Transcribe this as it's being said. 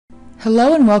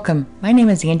Hello and welcome. My name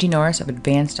is Angie Norris of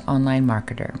Advanced Online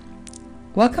Marketer.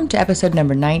 Welcome to episode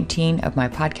number 19 of my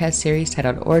podcast series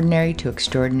titled Ordinary to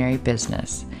Extraordinary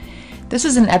Business. This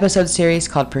is an episode series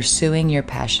called Pursuing Your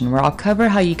Passion, where I'll cover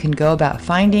how you can go about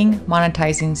finding,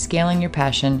 monetizing, scaling your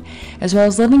passion, as well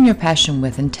as living your passion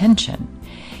with intention.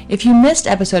 If you missed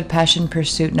episode Passion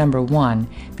Pursuit number 1,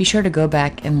 be sure to go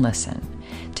back and listen.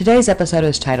 Today's episode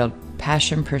is titled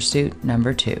Passion Pursuit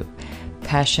number 2,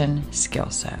 Passion Skill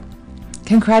Set.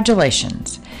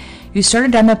 Congratulations! You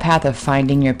started down the path of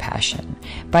finding your passion.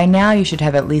 By now, you should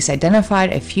have at least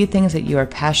identified a few things that you are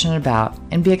passionate about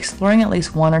and be exploring at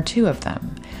least one or two of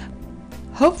them.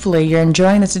 Hopefully, you're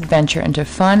enjoying this adventure into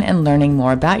fun and learning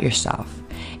more about yourself.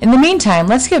 In the meantime,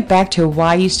 let's get back to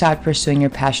why you stopped pursuing your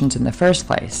passions in the first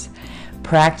place.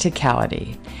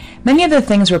 Practicality. Many of the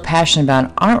things we're passionate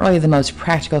about aren't really the most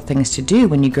practical things to do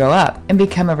when you grow up and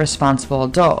become a responsible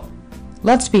adult.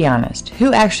 Let's be honest,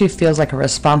 who actually feels like a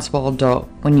responsible adult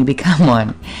when you become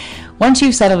one? Once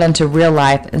you've settled into real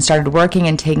life and started working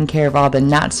and taking care of all the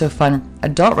not-so-fun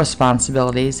adult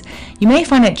responsibilities, you may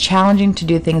find it challenging to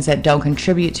do things that don't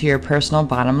contribute to your personal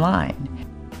bottom line.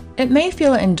 It may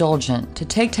feel indulgent to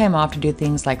take time off to do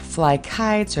things like fly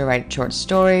kites or write short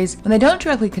stories when they don't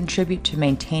directly contribute to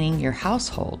maintaining your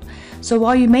household. So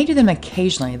while you may do them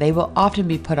occasionally, they will often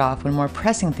be put off when more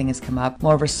pressing things come up,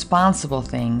 more responsible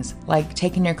things like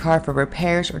taking your car for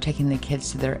repairs or taking the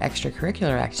kids to their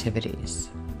extracurricular activities.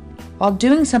 While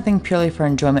doing something purely for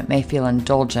enjoyment may feel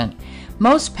indulgent,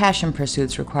 most passion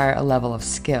pursuits require a level of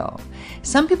skill.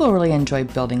 Some people really enjoy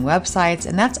building websites,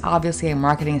 and that's obviously a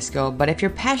marketing skill, but if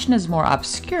your passion is more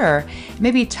obscure, it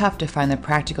may be tough to find the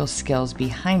practical skills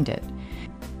behind it.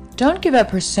 Don't give up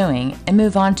pursuing and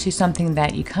move on to something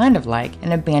that you kind of like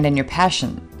and abandon your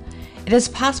passion. It is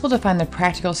possible to find the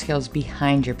practical skills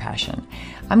behind your passion.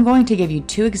 I'm going to give you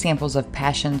two examples of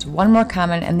passions, one more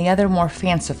common and the other more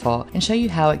fanciful, and show you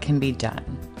how it can be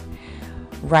done.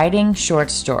 Writing short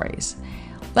stories.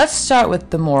 Let's start with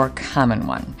the more common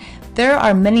one. There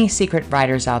are many secret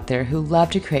writers out there who love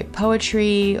to create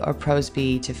poetry or prose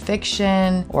be to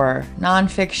fiction or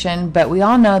nonfiction, but we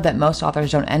all know that most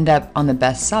authors don't end up on the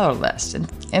bestseller list.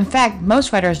 In fact,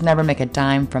 most writers never make a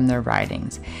dime from their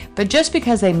writings. But just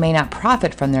because they may not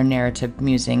profit from their narrative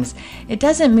musings, it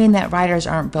doesn't mean that writers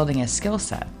aren't building a skill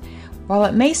set. While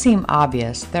it may seem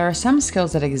obvious, there are some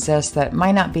skills that exist that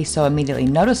might not be so immediately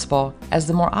noticeable as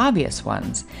the more obvious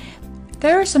ones.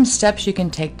 There are some steps you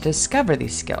can take to discover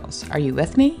these skills. Are you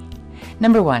with me?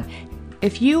 Number 1,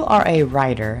 if you are a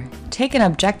writer, take an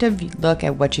objective look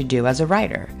at what you do as a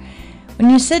writer. When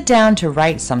you sit down to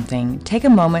write something, take a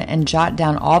moment and jot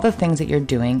down all the things that you're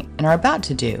doing and are about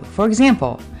to do. For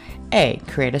example, A,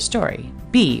 create a story.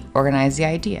 B, organize the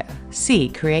idea. C,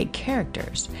 create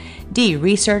characters. D,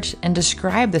 research and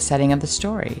describe the setting of the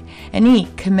story. And E,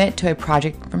 commit to a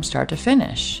project from start to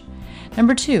finish.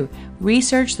 Number 2,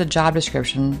 research the job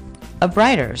description of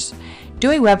writers.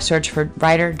 Do a web search for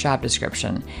writer job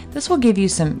description. This will give you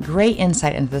some great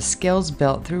insight into the skills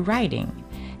built through writing.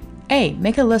 A,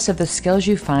 make a list of the skills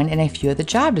you find in a few of the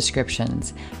job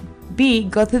descriptions. B,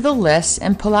 go through the list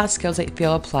and pull out skills that you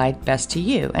feel applied best to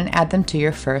you and add them to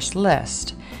your first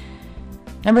list.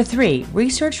 Number 3,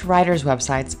 research writers'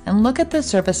 websites and look at the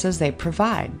services they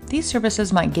provide. These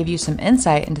services might give you some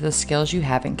insight into the skills you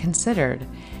haven't considered.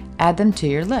 Add them to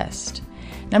your list.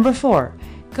 Number 4,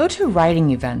 go to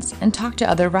writing events and talk to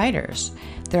other writers.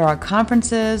 There are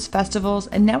conferences, festivals,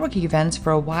 and networking events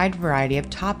for a wide variety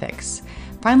of topics.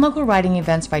 Find local writing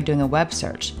events by doing a web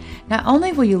search. Not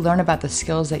only will you learn about the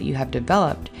skills that you have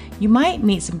developed, you might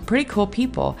meet some pretty cool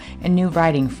people and new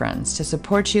writing friends to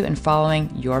support you in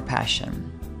following your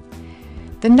passion.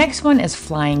 The next one is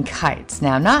flying kites.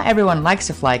 Now, not everyone likes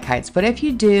to fly kites, but if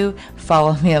you do,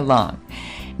 follow me along.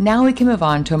 Now we can move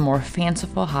on to a more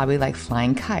fanciful hobby like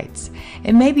flying kites.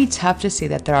 It may be tough to see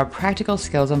that there are practical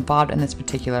skills involved in this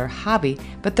particular hobby,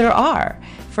 but there are.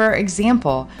 For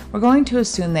example, we're going to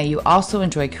assume that you also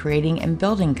enjoy creating and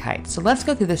building kites, so let's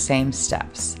go through the same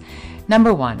steps.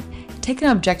 Number 1, take an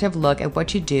objective look at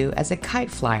what you do as a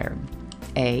kite flyer.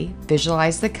 A,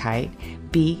 visualize the kite.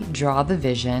 B, draw the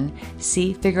vision.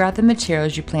 C, figure out the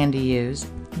materials you plan to use.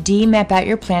 D, map out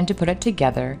your plan to put it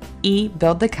together. E,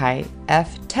 build the kite.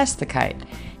 F, test the kite.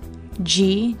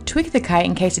 G, tweak the kite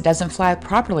in case it doesn't fly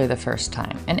properly the first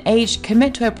time. And H,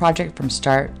 commit to a project from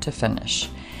start to finish.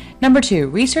 Number 2,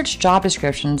 research job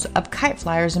descriptions of kite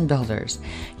flyers and builders.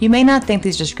 You may not think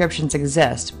these descriptions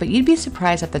exist, but you'd be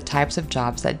surprised at the types of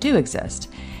jobs that do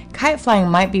exist. Kite flying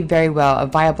might be very well a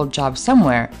viable job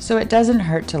somewhere, so it doesn't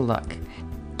hurt to look.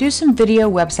 Do some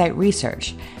video website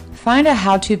research. Find a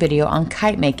how-to video on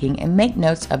kite making and make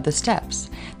notes of the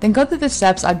steps. Then go through the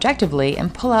steps objectively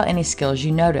and pull out any skills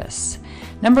you notice.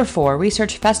 Number 4,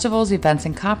 research festivals, events,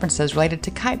 and conferences related to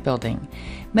kite building.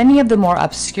 Many of the more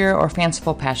obscure or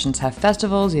fanciful passions have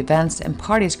festivals, events, and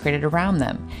parties created around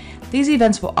them. These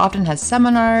events will often have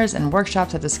seminars and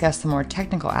workshops that discuss the more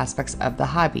technical aspects of the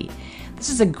hobby. This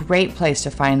is a great place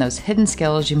to find those hidden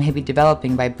skills you may be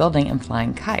developing by building and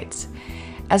flying kites.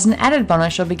 As an added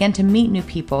bonus, you'll begin to meet new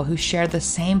people who share the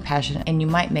same passion, and you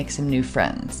might make some new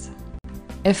friends.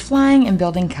 If flying and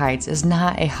building kites is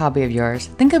not a hobby of yours,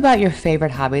 think about your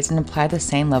favorite hobbies and apply the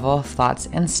same level of thoughts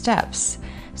and steps.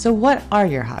 So what are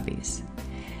your hobbies?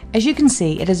 As you can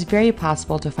see, it is very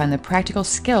possible to find the practical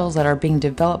skills that are being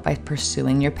developed by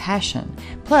pursuing your passion.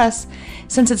 Plus,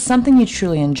 since it's something you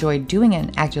truly enjoy doing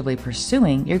and actively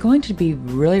pursuing, you're going to be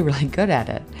really good at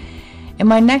it. In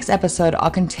my next episode,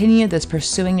 I'll continue this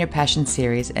Pursuing Your Passion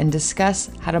series and discuss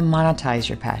how to monetize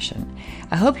your passion.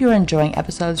 I hope you are enjoying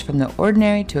episodes from the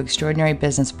Ordinary to Extraordinary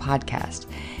Business podcast.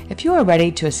 If you are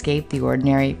ready to escape the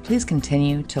ordinary, please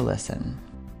continue to listen.